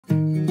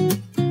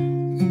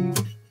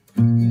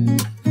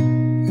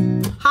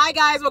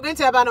guys, we're going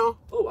to Ebano.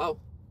 Oh wow.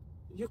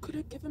 You could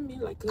have given me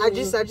like a... I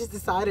just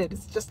decided.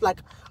 It's just like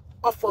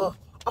off a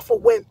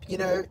whim, you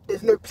know.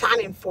 There's no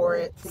planning for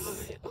it.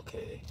 Right,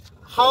 okay.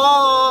 Hi,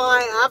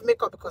 I have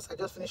makeup because I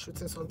just finished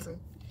shooting something.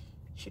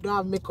 She don't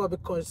have makeup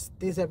because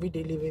this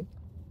everyday living.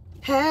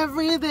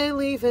 Everyday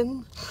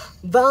living.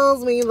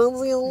 That's me,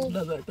 that's you.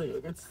 That's what I thought you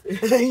were going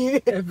to say.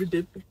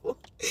 Everyday people.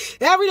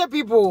 Everyday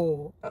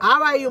people.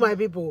 How are you, my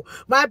people?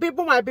 My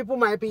people, my people,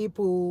 my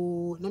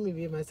people. Let me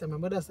view myself. My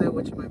mother started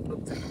watching my vlog.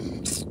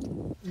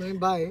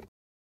 Bye.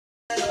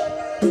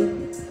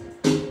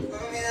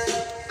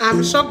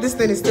 I'm shocked this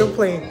thing is still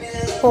playing.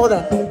 Hold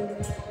on.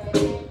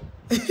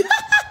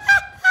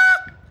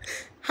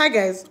 Hi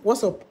guys,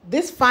 what's up?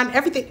 This fan,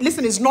 everything,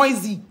 listen, is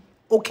noisy,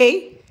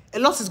 okay? A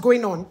lot is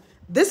going on.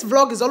 This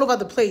vlog is all over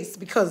the place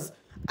because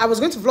I was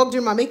going to vlog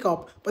doing my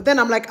makeup, but then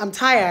I'm like, I'm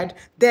tired.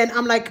 Then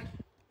I'm like,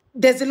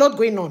 there's a lot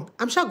going on.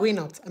 I'm sure going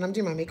out and I'm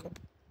doing my makeup.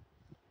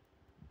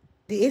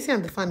 The AC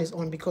and the fan is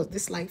on because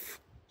this life,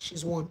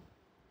 she's one.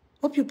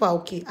 Hope you are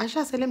okay. I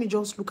shall say, let me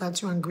just look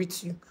at you and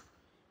greet you.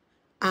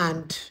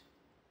 And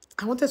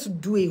I wanted to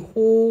do a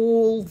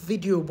whole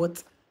video,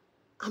 but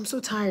I'm so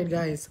tired,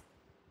 guys.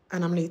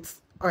 And I'm late.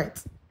 All right.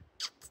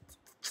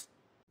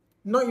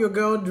 Not your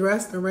girl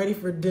dressed and ready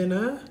for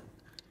dinner.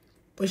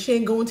 But she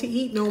ain't going to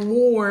eat no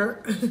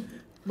more.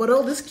 But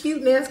all this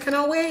cuteness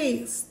cannot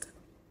waste.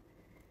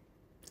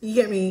 You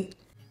get me?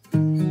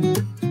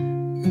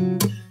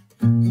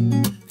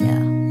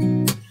 Yeah.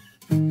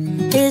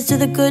 Here's to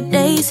the good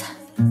days.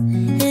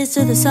 Here's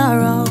to the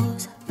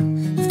sorrows.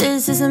 If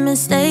this is a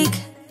mistake,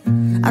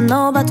 I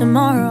know about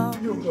tomorrow.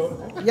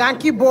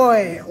 Yankee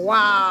boy.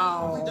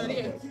 Wow.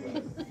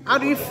 How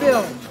do you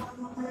feel?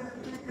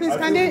 Please,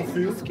 can you?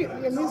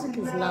 Your music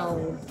is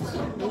loud.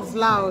 It's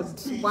loud.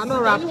 We're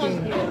not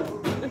rapping.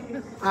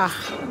 Ah,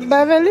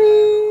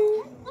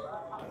 Beverly.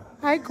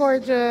 Hi,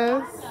 gorgeous.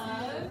 So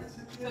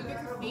good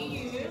to see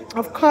you.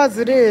 Of course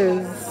it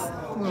is.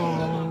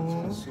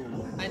 Aww.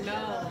 I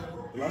know.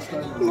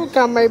 Look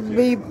at my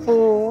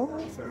people.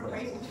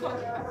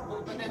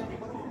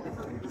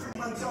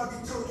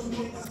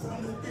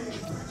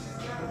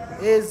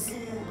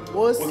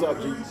 What's up,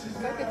 G? So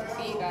good to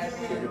see you guys.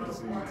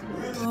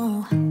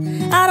 Oh,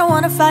 I don't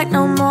wanna fight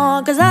no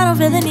more, cause I don't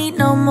feel the need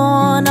no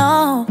more,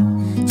 no.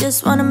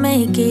 Just wanna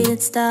make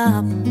it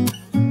stop.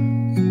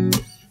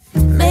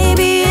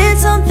 Maybe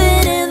it's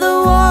something in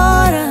the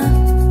water,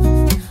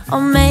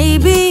 or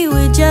maybe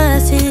we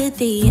just hit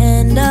the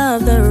end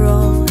of the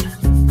road.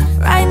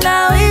 Right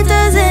now it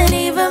doesn't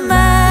even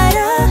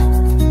matter.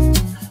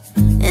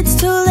 It's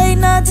too late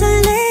not to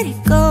let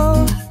it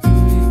go.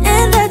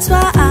 And that's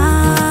why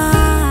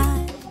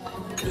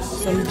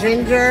some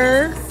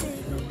ginger.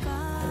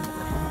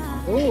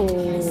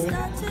 Ooh.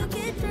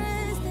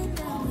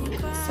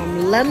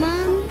 Some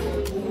lemon.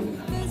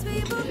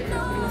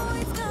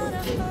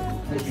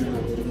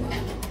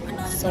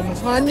 Some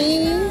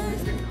honey.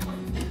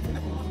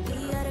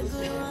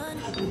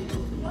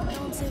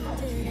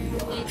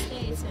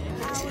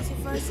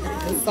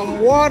 And some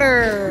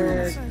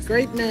water.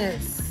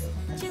 Greatness.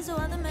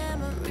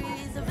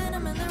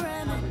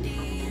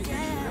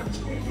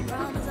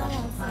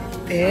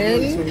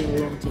 And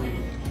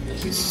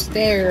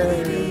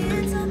stare.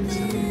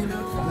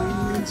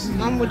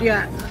 Mom, would you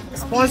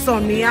sponsor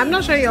me? I'm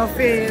not showing your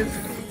face.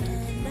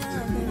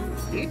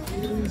 See?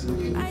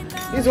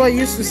 This is what you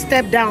used to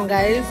step down,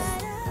 guys.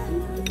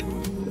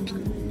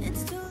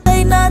 it's too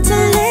late not to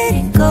let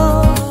it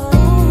go.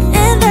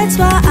 And that's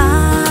why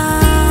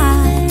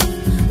I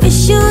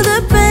wish you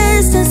the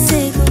best and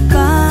say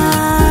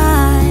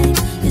goodbye.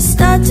 You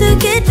start to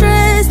get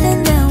dressed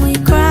and then we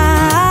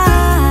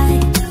cry,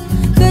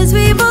 cause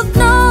we both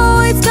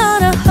know it's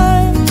gonna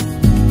hurt,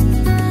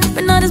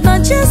 but not as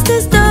much as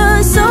this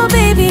does. So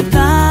baby,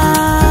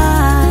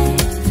 bye.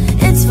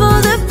 It's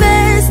for the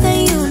best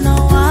and you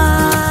know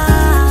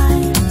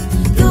why.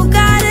 You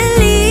gotta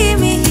leave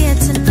me here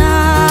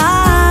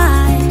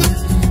tonight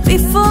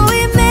before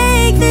we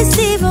make this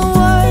even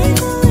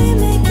worse.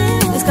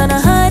 It's gonna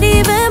hurt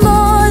even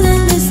more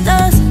than this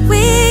does.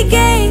 We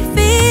gave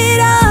it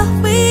all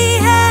we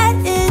had.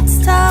 It's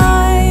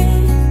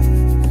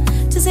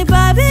time to say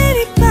bye,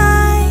 baby,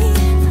 bye.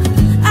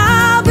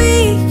 I'll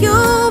be,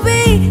 you'll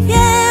be,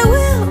 yeah,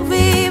 we'll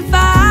be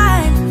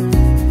fine.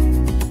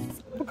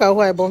 Look at who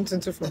I bumped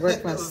into for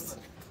breakfast.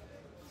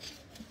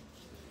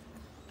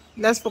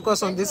 Let's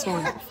focus on this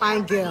one.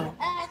 Fine girl.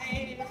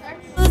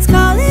 Let's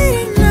call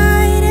it a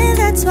night, and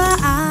that's why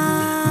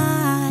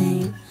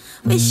I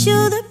wish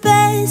you the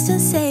best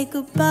and say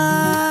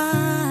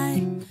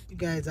goodbye. You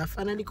guys, I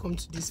finally come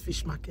to this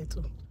fish market.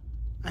 Oh.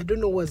 I don't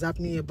know what's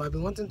happening here, but I've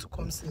been wanting to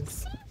come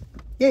since.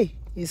 Yay,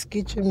 it's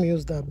kitchen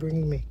meals that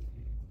bring me.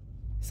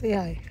 Say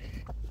hi.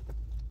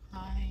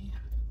 Hi.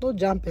 No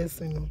jump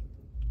person. No.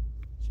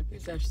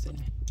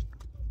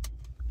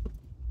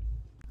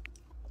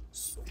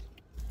 So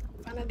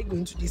Finally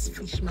going to these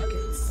fish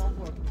markets.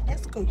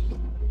 Let's go.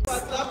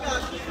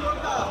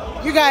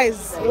 You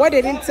guys, what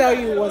they didn't tell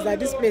you was that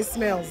this place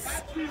smells.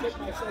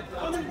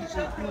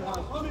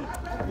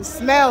 It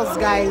smells,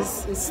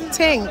 guys. It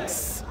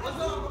stinks.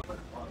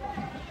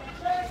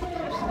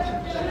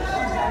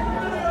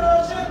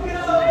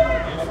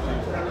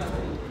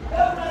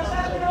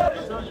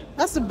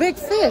 That's a big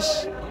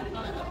fish.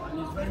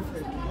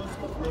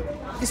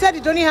 You said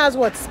it only has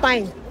what?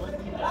 Spine.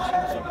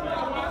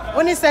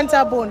 Only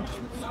center bone.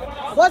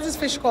 What's this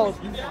fish called?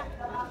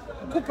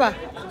 Cooper.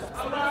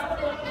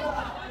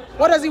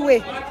 What does it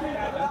weigh?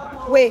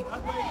 Weigh.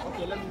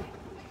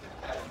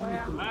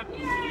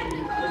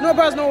 No,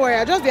 bros, no worry.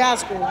 I just the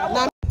ask.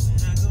 Now,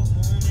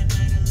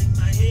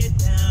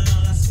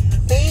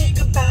 think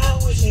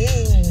about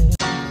you.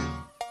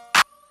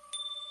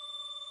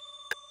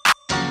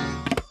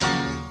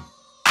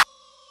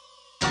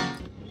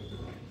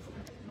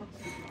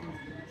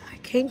 I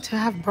came to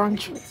have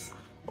brunch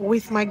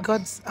with my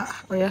gods.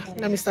 Oh yeah,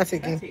 let me start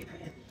again.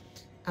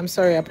 I'm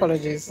sorry,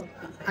 apologies.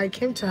 I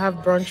came to have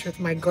brunch with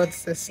my god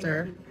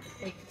sister.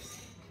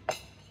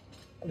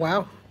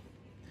 Wow.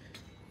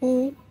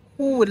 Who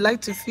would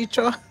like to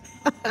feature?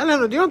 I don't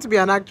know. Do you want to be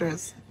an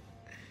actress?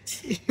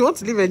 You want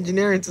to leave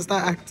engineering to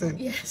start acting?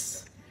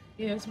 Yes.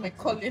 Yes, my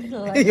calling in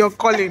life. Your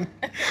calling.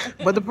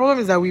 But the problem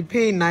is that we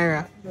pay in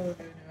naira. No,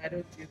 I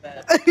don't do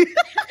that.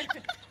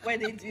 Why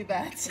they do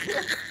that?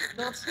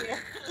 Not here.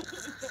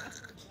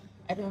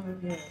 I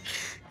don't know.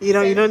 You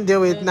don't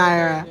deal with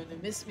naira. No,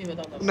 miss me with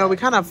all of No, we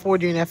can't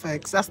afford you in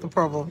FX. That's the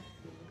problem.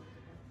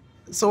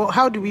 So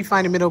how do we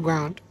find a middle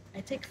ground? I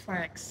take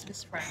francs,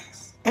 Swiss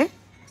francs. Eh?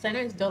 Because I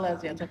know it's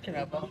dollars you're talking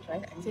about,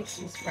 right? I take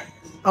Swiss francs.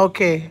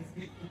 Okay.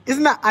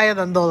 Isn't that higher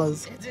than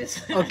dollars? It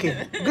is.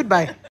 Okay.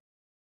 Goodbye.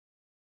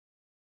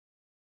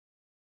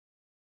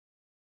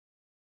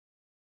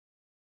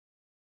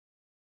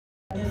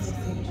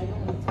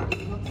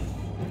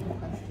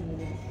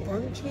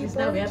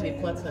 Now we have a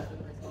quarter.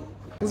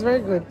 It's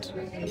very good.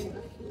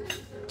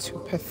 To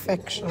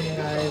perfection,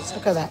 guys.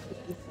 Look at that.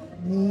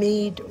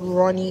 Made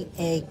runny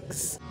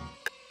eggs.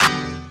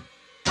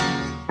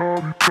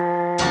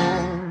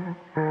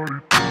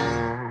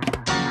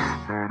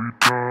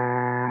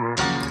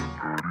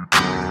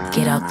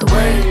 Get out the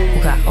way.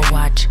 Who got a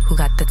watch? Who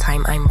got the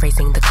time? I'm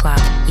raising the clock.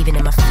 Even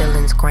in my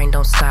feelings, grind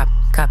don't stop.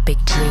 Got big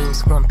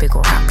dreams, want big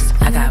rocks.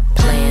 I got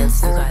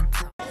plans. You got.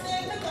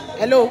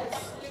 Hello.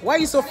 Why are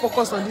you so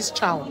focused on this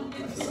chow?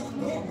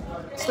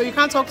 So you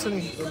can't talk to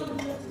me.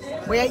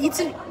 But you're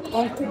eating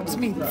uncooked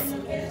meat.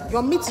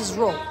 Your meat is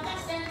raw.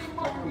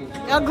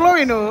 You're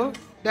glowing, no,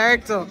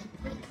 director.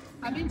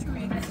 I've been through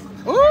it.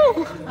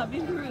 Ooh. I've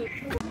been through it.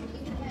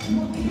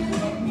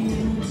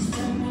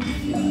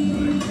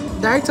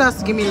 Director has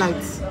to give me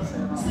lights.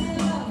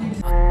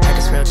 That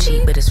is real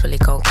cheap, but it's really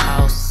cold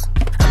house.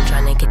 I'm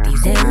trying to get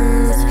these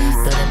ends.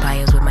 Build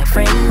empires with my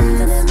friends.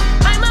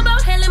 I'm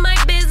about handling my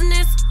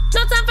business.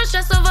 No time for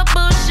stress over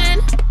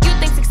bullshit. You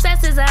think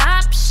success is an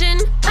option?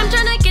 I'm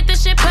trying to get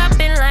this shit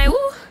poppin' like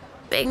woo.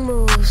 Big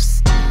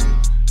moves.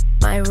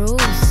 My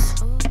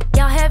rules.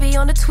 Y'all heavy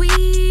on the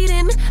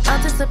tweeting.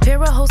 I'll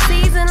disappear a whole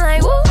season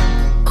like woo.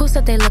 Who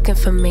said they looking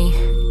for me?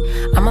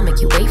 I'ma make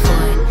you wait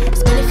for it.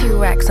 Spend a few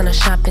racks on a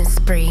shopping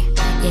spree.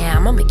 Yeah,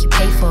 I'ma make you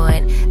pay for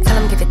it. Tell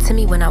them give it to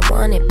me when I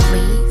want it,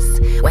 please.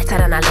 Wait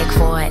till I leg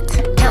for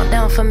it.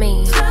 Countdown for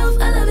me. 12,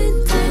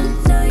 11,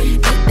 10, 9,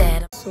 8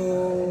 that.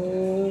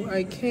 So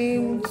I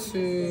came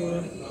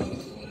to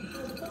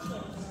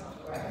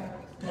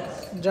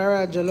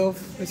Jara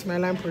Jollof with my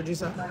line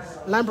producer.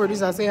 Line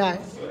producer, say hi.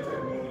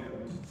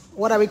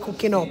 What are we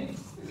cooking up?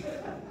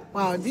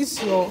 Wow,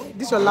 this your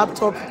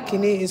laptop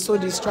kine is so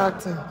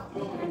distracting.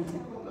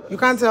 You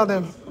can't tell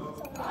them.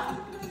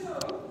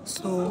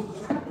 So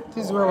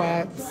this is where we're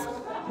at.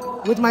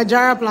 With my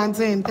Jara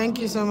plantain. Thank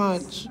you so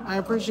much. I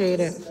appreciate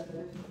it.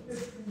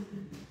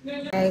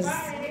 Guys,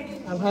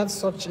 I've had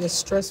such a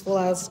stressful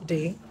ass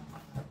day.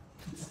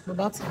 I'm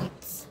about to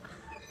eat.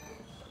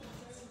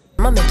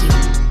 I'ma make you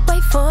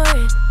wait for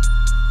it.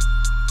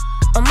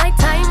 On my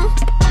time.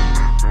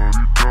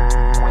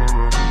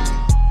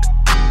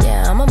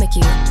 Yeah, I'ma make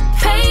you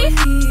pay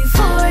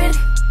for it.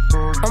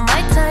 On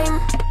my time.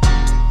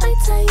 My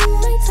time,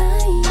 my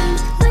time,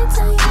 my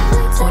time,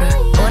 my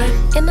time. Order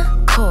in the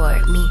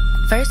court. Me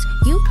first,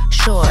 you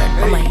short.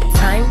 On my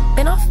time,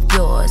 been off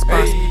yours.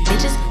 Boss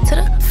bitches to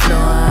the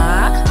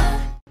floor.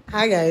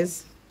 Hi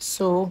guys.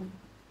 So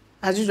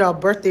as usual,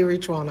 birthday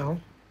ritual now.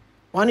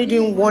 We're only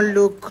doing one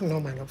look. No,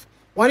 my love.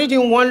 We're only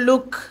doing one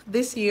look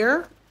this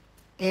year.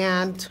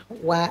 And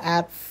we're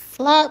at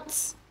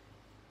Flat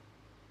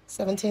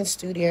 17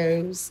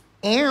 Studios.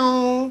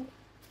 And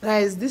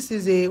guys, this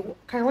is a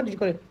what did you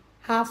call it?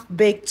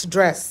 Half-baked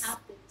dress.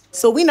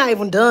 So we're not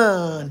even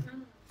done.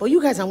 But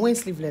you guys are wearing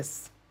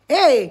sleeveless.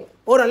 Hey,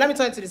 hold on, let me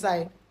turn to the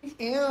side.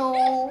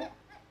 Ew.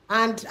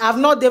 And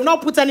they've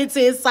not put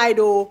anything inside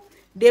though.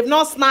 They've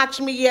not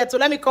snatched me yet, so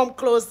let me come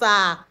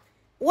closer.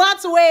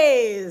 What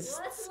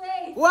waist?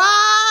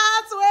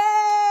 What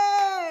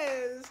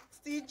waist?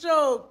 Still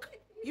joke.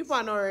 You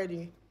pan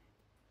already.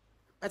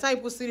 By the time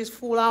people see this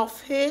full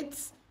outfit,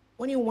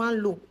 when you want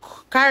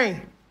look.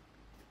 Karen,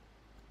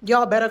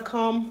 y'all better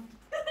come.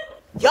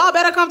 Y'all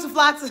better come to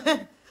Flat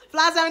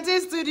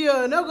 17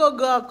 Studio. No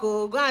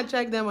go and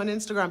check them on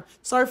Instagram.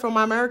 Sorry for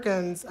my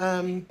Americans.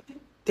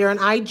 They're on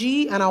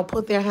IG, and I'll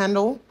put their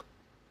handle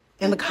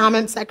in the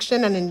comment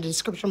section and in the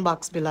description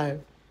box below.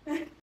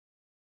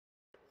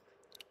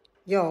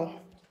 Yo,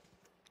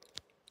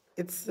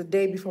 it's the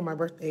day before my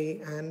birthday,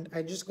 and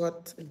I just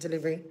got a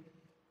delivery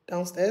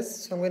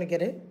downstairs, so I'm gonna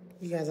get it.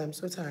 You guys, I'm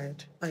so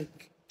tired.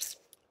 Like,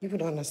 you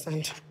don't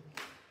understand.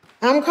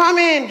 I'm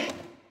coming.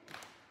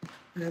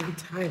 I'm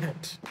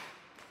tired.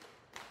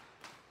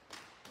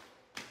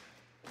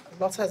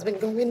 A lot has been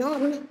going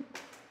on,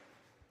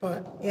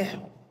 but yeah,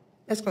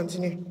 let's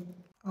continue.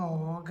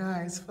 Oh,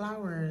 guys,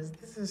 flowers.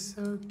 This is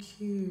so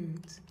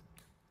cute.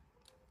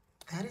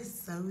 That is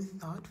so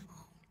thoughtful.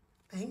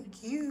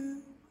 Thank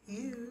you.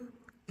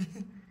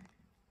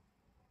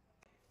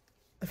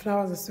 The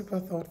flowers are super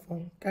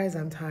thoughtful. Guys,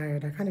 I'm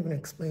tired. I can't even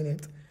explain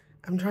it.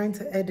 I'm trying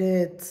to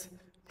edit,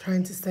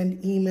 trying to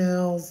send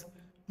emails.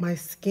 My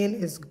skin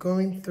is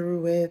going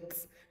through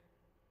it.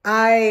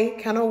 I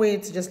cannot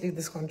wait to just leave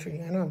this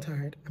country. I know I'm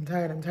tired. I'm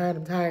tired.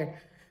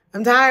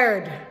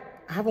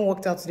 I haven't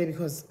worked out today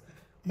because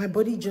my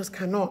body just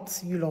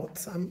cannot, you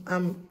lot.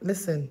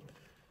 Listen,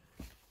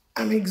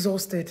 I'm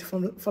exhausted,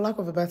 for lack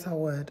of a better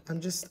word.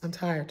 I'm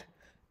tired.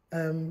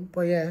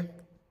 But yeah,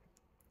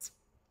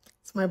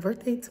 it's my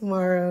birthday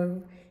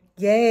tomorrow.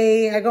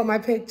 Yay, I got my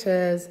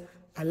pictures.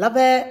 I love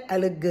it. I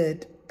look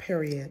good,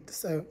 period.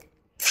 So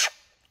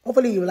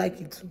hopefully you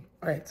like it too.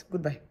 All right,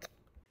 goodbye.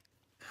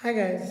 Hi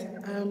guys,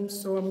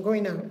 so I'm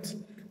going out.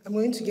 I'm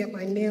going to get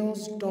my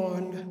nails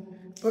done,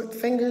 both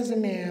fingers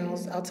and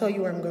nails. I'll tell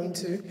you where I'm going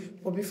to.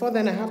 But before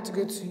then, I have to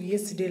go to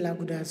Yesterday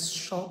Laguda's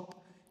shop.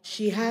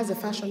 She has a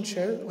fashion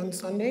show on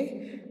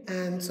Sunday,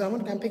 and so I'm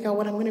gonna pick out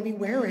what I'm gonna be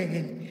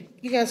wearing.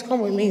 You guys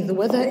come with me. The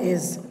weather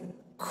is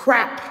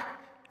crap.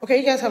 Okay,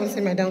 you guys haven't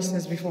seen my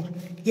downstairs before.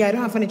 Yeah, I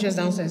don't have furniture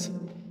downstairs.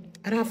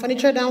 I don't have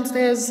furniture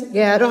downstairs.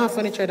 Yeah, I don't have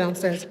furniture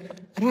downstairs.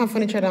 I don't have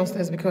furniture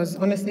downstairs because,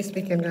 honestly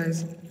speaking,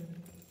 guys,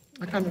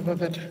 I can't be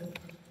bothered.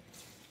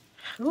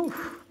 Ooh,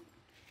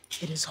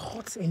 it is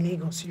hot in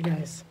Lagos, you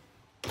guys.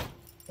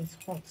 It's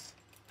hot.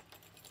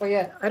 But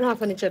yeah, I don't have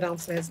furniture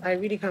downstairs. I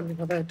really can't be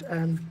bothered.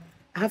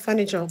 I have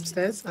furniture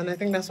upstairs, and I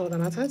think that's all that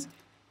matters,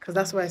 because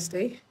that's where I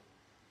stay.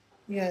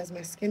 You guys,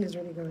 my skin is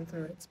really going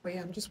through it. But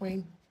yeah, I'm just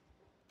wearing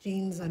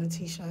jeans and a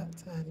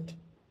t-shirt, and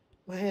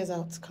my hair's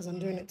out because I'm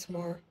doing it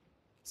tomorrow.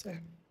 So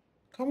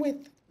come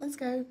with, let's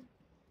go.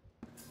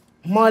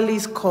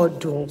 Molly's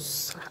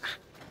Cuddles.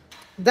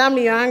 Damn,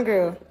 you're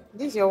angry.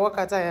 This is your work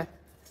attire.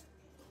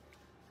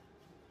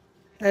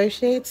 Oh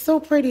shit, it's so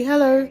pretty.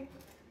 Hello.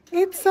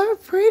 It's so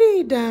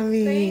pretty,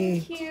 Dammy.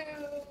 Thank you.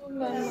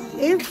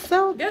 It's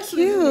so Guess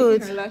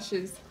cute. her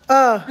lashes.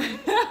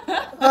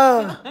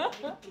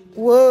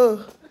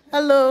 Whoa.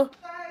 Hello.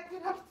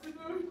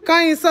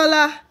 Can you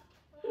Sola?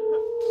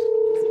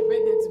 It's your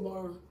birthday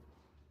tomorrow.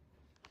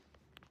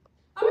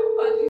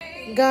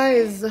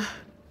 Guys,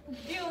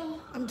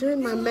 I'm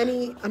doing my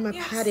mani and my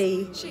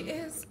patty. She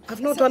is.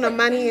 I've not done a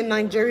mani in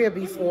Nigeria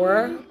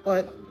before,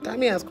 but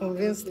Dammy has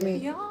convinced me.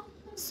 Yeah.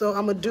 So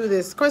I'm gonna do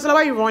this. Koisola,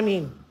 why are you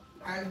running?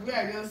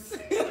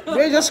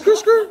 We're You just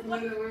screw.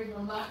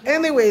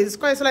 Anyways,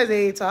 Koisola is a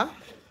hater,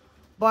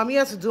 but I'm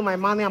here to do my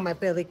mani and my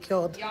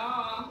pedicure.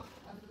 Yeah.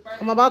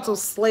 I'm about to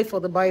slay for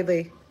the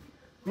birthday.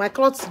 My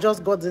clothes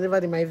just got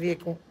delivered in my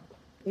vehicle.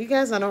 You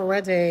guys are not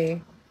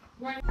ready.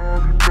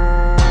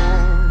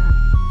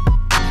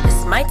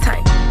 It's my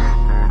time.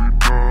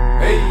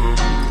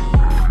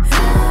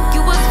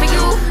 You was for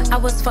you, I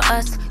was for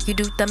us. You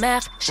do the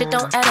math, shit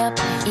don't add up.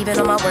 Even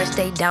on my worst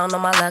day, down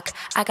on my luck.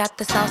 I got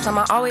the sauce,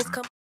 I'ma always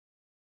come.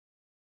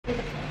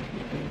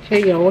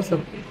 Hey y'all, what's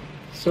up?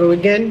 So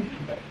again,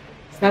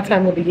 it's that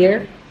time of the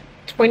year,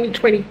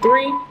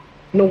 2023,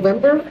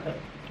 November,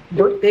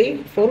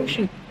 birthday photo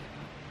shoot.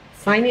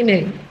 Signing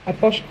in at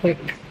Posh Quick.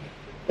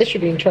 This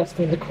should be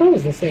interesting. The crew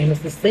is the same.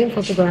 It's the same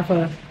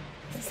photographer,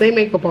 same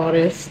makeup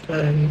artist.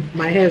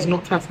 My hair is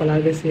not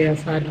Tasfala this year,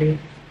 sadly.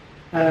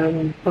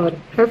 But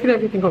hopefully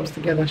everything comes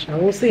together, shall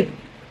we'll see.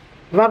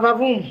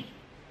 Vavavoom.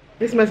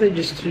 This message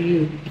is to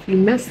you. If you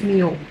mess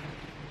me up,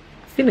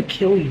 it's gonna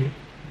kill you.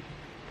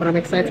 But I'm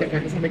excited,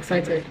 guys. I'm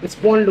excited. It's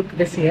one look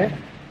this year.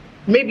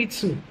 Maybe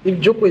two, if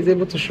Joko is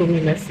able to show me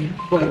mercy.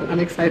 But I'm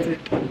excited.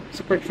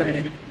 Super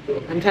excited.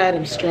 I'm tired,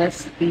 I'm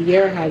stressed. The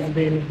year has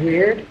been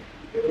weird,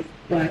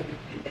 but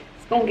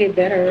it's gonna get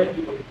better.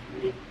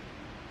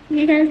 See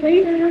you guys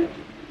later.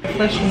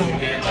 Professional.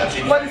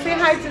 Want to say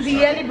hi to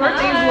the early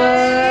birthday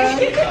vlog?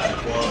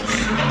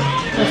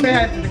 So say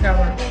hi to the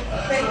camera.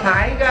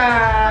 Hi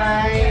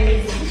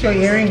guys. It's your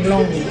earring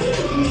long.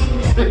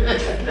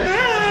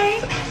 Hi.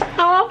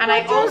 And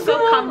I also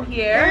come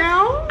here.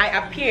 I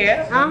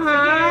appear.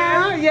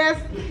 Yes.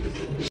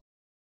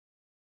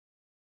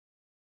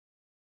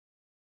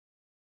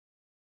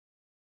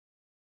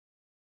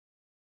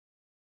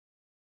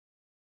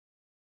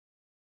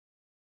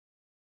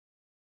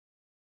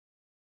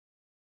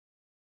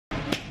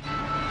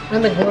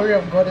 When the glory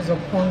of God is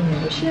upon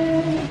me.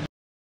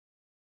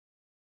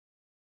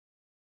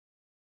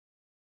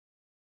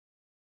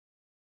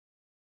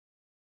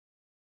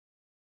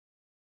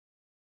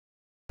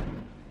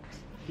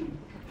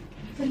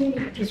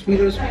 Just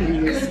widow's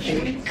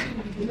peak.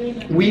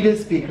 We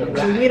speak a lot.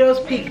 The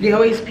widows peak, they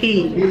always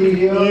peak.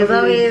 He's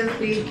always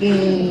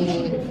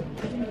speaking.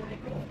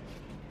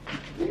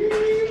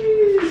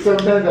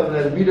 Sometimes I'm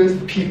like, widows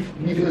peep.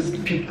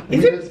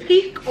 Is it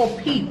peak or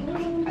peep?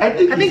 I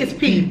think it's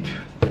peep.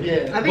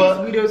 Yeah, I think it's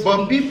widows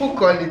but peep. people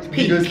call it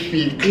widows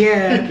peep.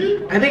 Yeah,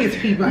 I think it's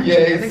peep actually.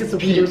 Yeah, I think it's a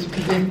widow's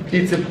peak.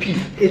 It's a peep.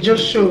 It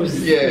just shows.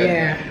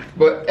 Yeah.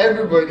 But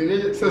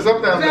everybody, so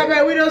sometimes. Yeah,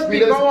 but widow's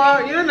peak. You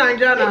know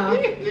Nigeria now.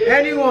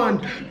 Anyone.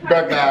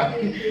 Gaga.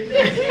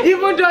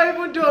 Even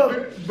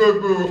though.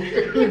 Boo.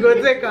 We go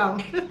take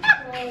them.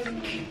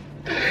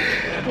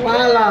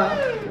 Voila.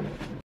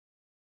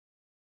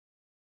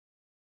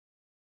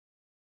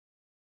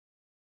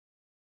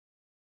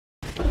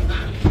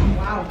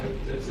 Wow.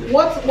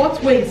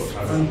 What waste?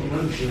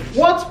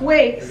 What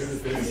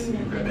waste?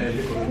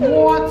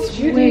 What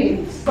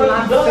waste?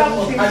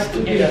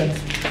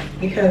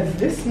 Because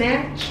this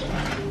snatch.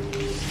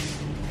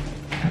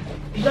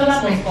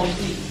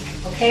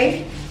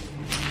 Okay?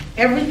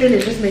 Everything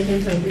is just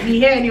making sense. If you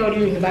hear any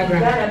audio in the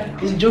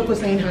background, it's Joko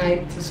saying hi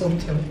to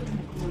Xoxo.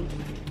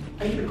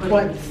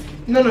 What?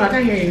 No, I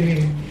can't hear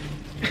you.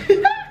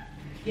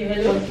 Yeah,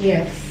 hello?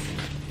 Yes.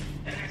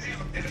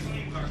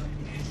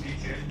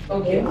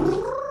 Okay.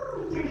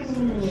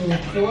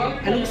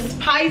 And it's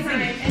spicy.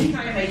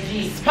 Anytime I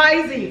G.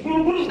 Spicy.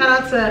 Shout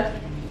out to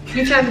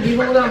Future and the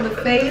Beholder on the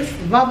face,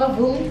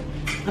 Vavavu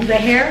on the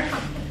hair,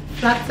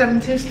 Flat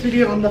 17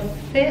 Studio on the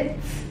fit,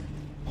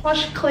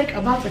 Posh Click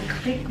about to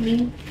click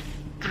me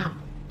out.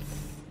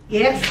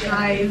 Yes,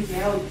 guys.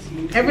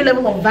 Every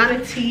level of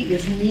vanity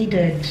is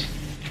needed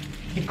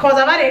because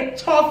I've had a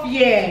tough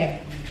year,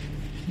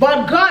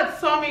 but God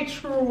saw me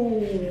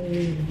through.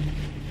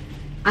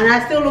 And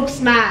I still look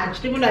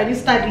snatched, even though I didn't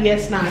start the year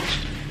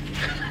snatched.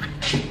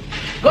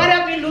 God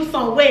help me lose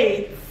some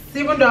weight,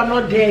 even though I'm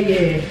not there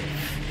yet.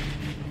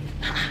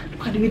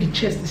 Look at the way the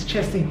chest is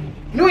chesting.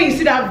 You know when you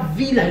see that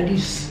V like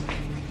this,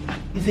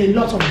 it's a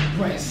lot of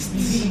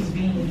breasts.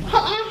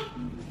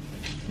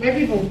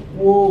 Maybe people,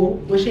 whoa,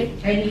 push it,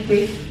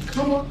 anyway,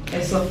 come on.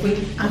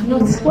 I'm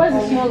not. Where's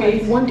the small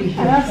like one day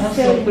here?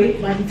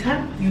 By the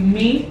time you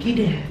make it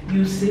there,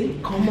 you say,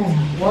 come on.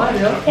 What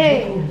up?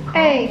 Hey.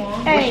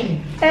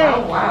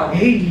 Wow.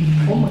 Hey.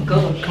 Oh my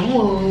God. Come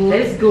on.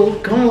 Let's go.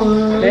 Come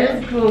on.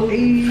 Let's go.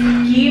 Hey.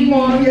 Come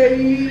on.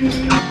 Yay.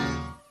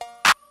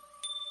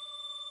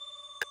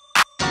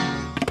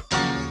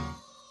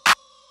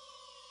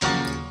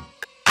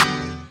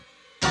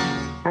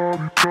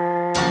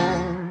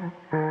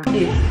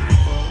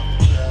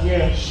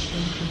 Yes.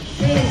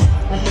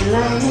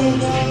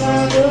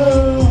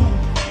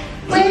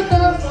 Wake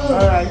up.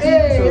 Alright.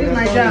 Hey, this is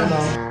my job.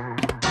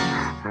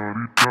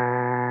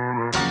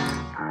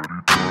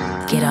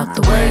 Get out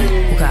the way.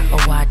 Who got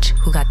a watch?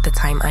 Who got the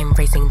time? I'm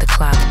racing the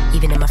clock.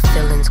 Even in my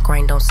feelings,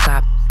 grind don't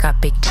stop.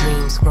 Got big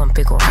dreams, want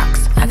bigger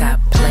rocks. I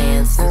got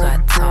plans, you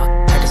got talk.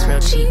 Heard it's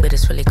real cheap, but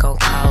it's really gon'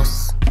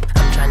 cost.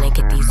 I'm trying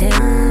to get these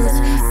ends,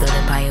 building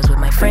empires with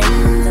my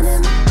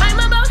friends. I'm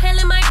about hell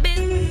in my business.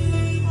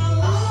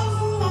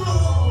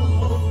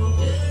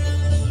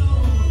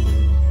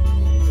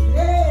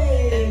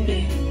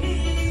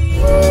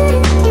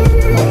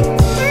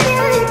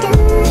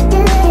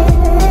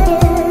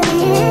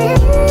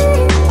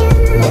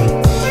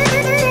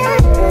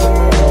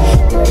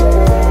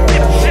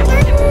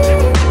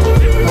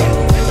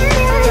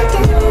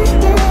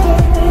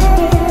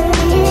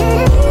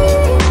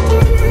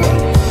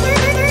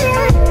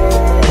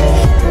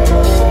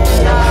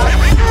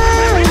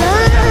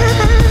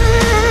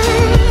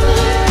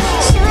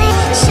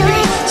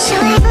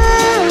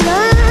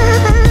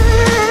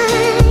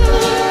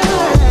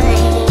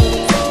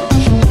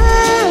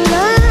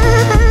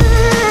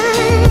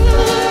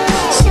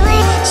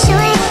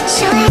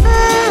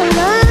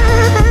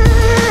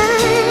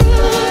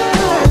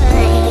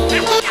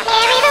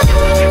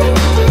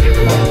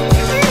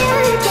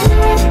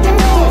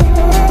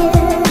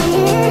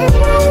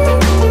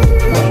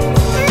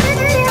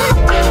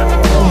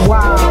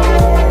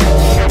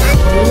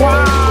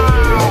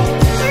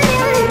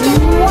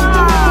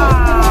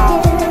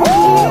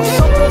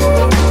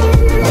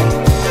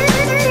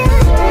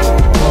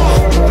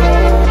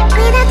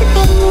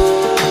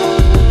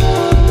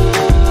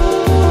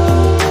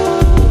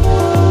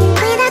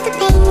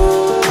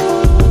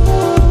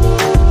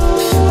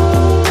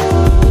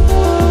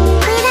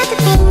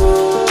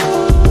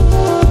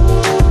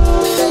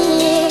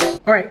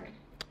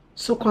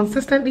 So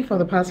consistently for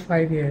the past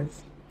 5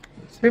 years,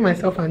 it's me,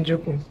 myself, and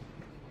Joko.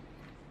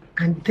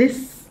 And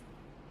this,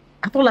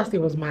 I thought last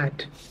year was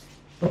mad.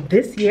 But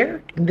this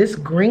year, in this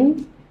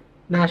green,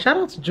 now shout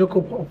out to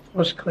Joko of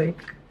Posh Click.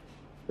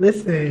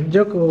 Listen,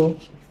 Joko,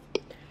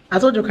 I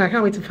told Joko I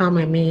can't wait to find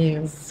my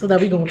mans so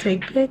that we gonna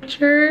take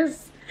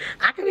pictures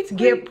I can't wait to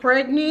get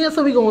pregnant,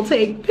 so we gonna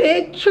take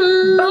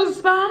pictures.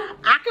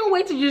 I can't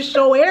wait to just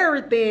show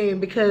everything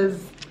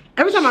because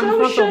every time I'm in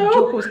front of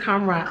Joko's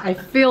camera, I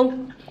feel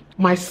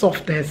my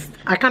softest.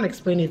 I can't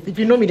explain it. If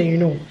you know me, then you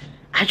know.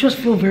 I just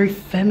feel very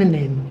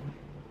feminine.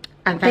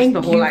 And that's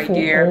the whole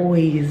idea.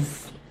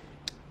 Always.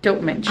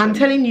 Don't mention. I'm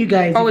telling you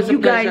guys, always if you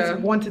guys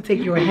want to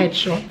take your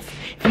headshots,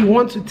 if you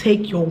want to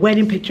take your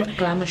wedding picture,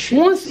 glamour shoot.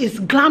 Once it's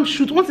glam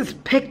shoot, once it's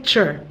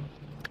picture,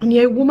 and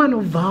you're a woman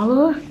of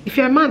valor, if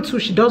you're a man too,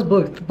 she does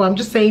both. But I'm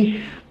just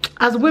saying,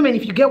 as women,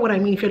 if you get what I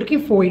mean, if you're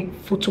looking for a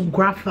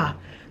photographer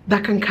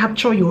that can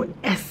capture your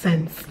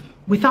essence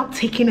without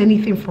taking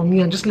anything from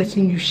you and just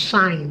letting you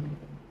shine,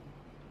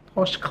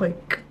 Posh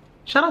Click.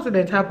 Shout out to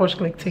the entire Posh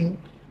Click team.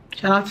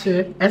 Shout out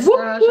to Esther,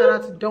 shout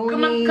out to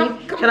Donnie,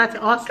 shout out to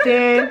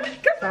Austin,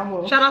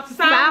 shout out to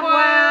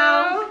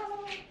Samuel.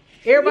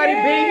 Everybody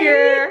been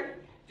here.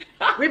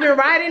 We've been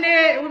riding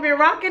it, we've been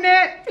rocking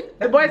it.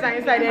 The boys are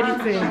inside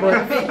editing,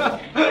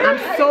 but I'm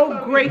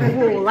so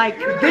grateful. Like,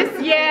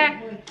 this year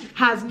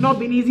has not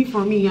been easy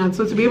for me, and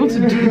so to be able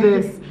to do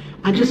this,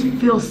 I just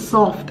feel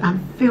soft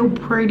and feel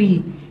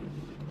pretty.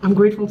 I'm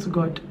grateful to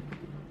God.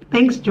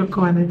 Thanks,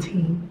 Joko and the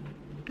team.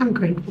 I'm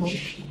grateful.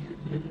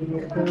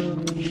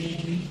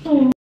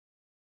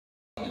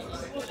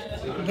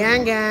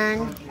 Gang,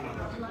 gang.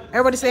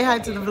 Everybody say hi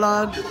to the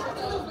vlog.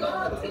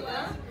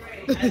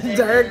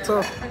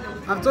 Director,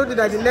 I've told you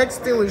that the next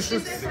thing we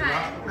shoot,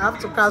 I have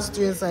to cast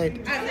you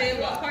inside.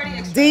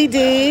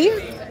 Dee.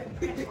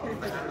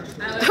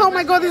 Oh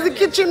my God, this is the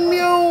kitchen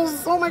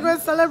meals. Oh my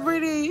God,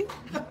 celebrity.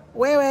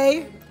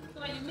 Wait.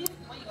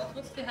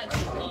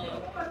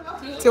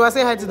 Tiwa,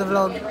 say hi to the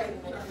vlog.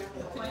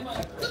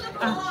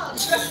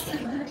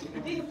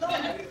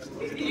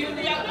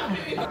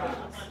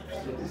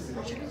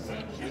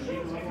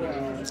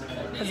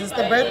 This is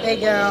the birthday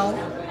girl.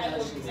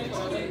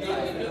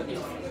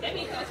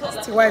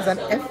 Tiwa is an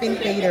effing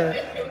hater.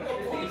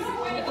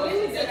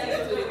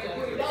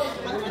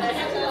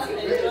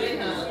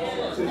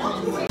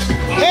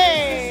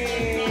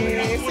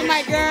 Hey, see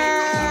my girl.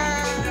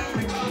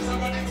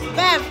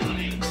 Bev.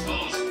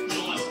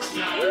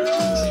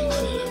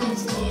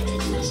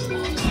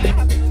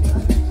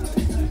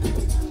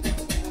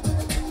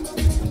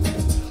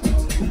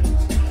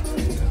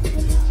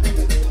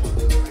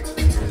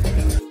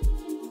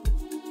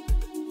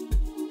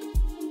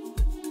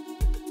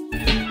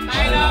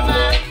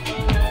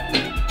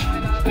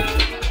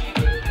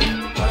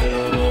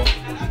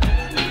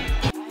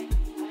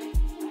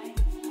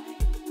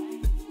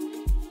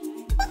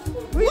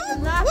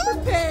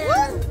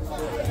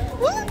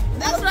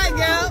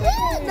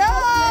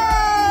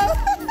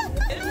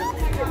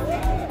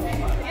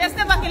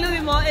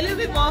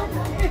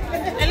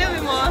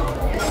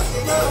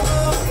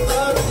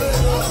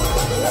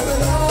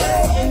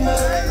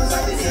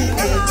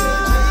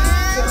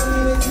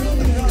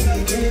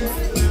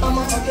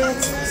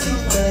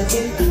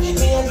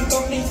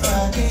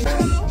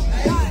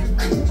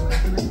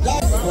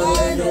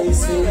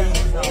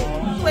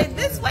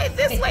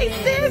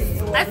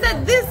 I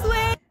said this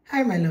way.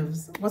 Hi my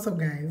loves, what's up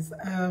guys?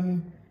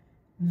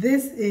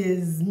 This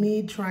is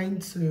me trying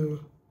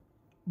to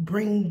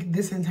bring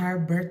this entire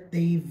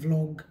birthday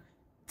vlog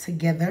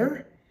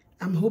together.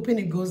 I'm hoping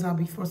it goes out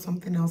before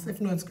something else. If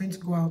not, it's going to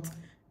go out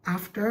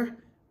after.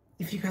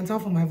 If you can tell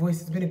from my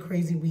voice, it's been a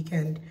crazy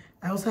weekend.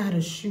 I also had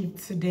a shoot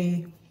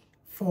today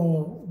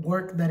for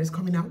work that is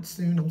coming out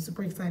soon. I'm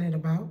super excited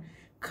about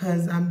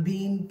because I'm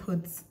being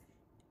put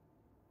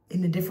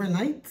in a different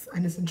light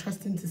and it's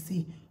interesting to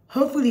see.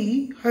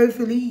 Hopefully,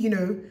 you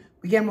know,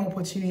 we get more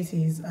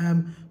opportunities.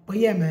 But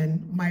yeah,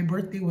 man, my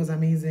birthday was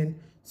amazing.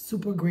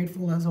 Super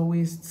grateful as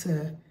always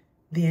to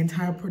the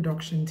entire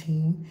production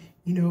team,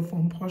 you know,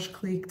 from Posh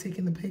Click,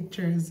 taking the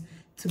pictures,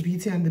 to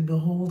Beauty and the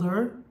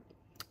Beholder,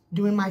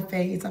 doing my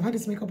face. I've had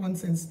this makeup on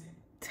since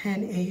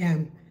 10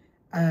 a.m.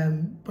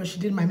 But she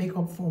did my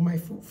makeup for my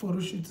photo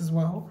shoot as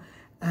well.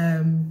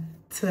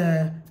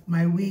 To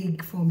my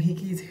wig from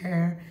Hickey's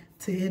Hair,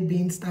 to it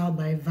being styled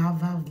by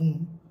Vava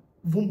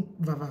Voom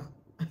Vava.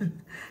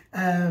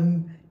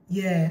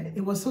 Yeah,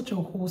 it was such a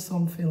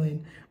wholesome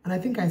feeling. And I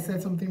think I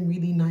said something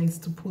really nice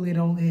to pull it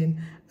all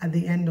in at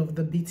the end of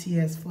the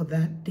BTS for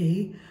that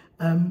day.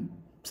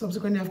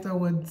 Subsequently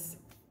afterwards,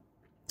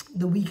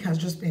 the week has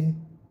just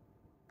been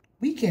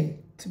weekend,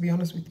 to be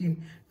honest with you.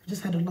 I've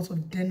just had a lot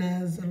of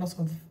dinners, a lot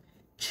of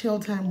chill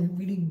time with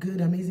really good,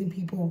 amazing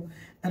people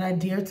that are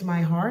dear to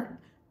my heart.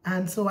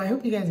 And so I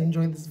hope you guys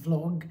enjoyed this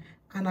vlog.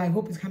 And I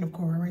hope it's kind of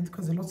coherent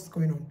because a lot is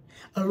going on.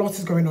 A lot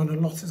is going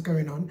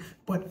on.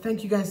 But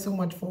thank you guys so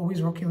much for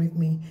always rocking with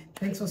me.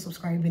 Thanks for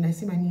subscribing. I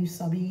see my new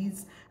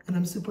subbies and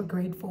I'm super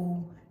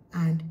grateful.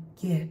 And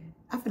yeah,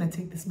 I'm gonna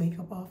take this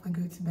makeup off and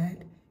go to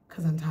bed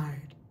because I'm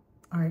tired.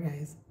 All right,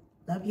 guys.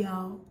 Love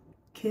y'all.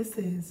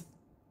 Kisses.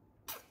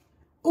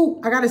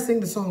 Oh, I gotta sing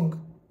the song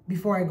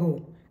before I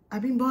go.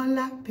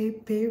 Abimbola,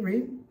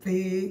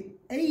 peperempe.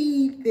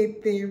 Hey,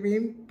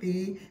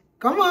 peperempe.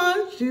 Come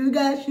on,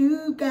 sugar.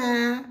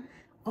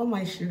 All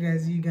my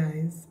sugars, you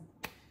guys.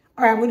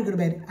 All right, I'm going to go to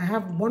bed. I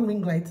have one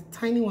ring light,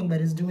 tiny one that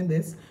is doing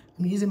this.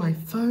 I'm using my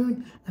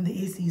phone and the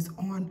AC is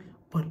on,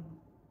 but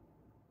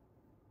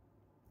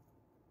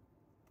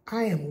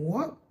I am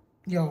what?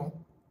 Y'all,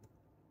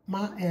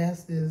 my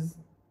ass is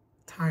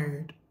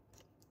tired.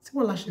 See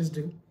what lashes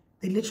do?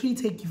 They literally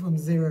take you from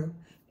 0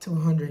 to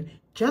 100.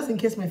 Just in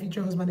case my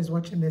future husband is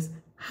watching this.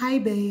 Hi,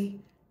 bae.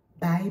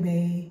 Bye,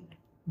 bae.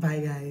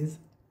 Bye, guys.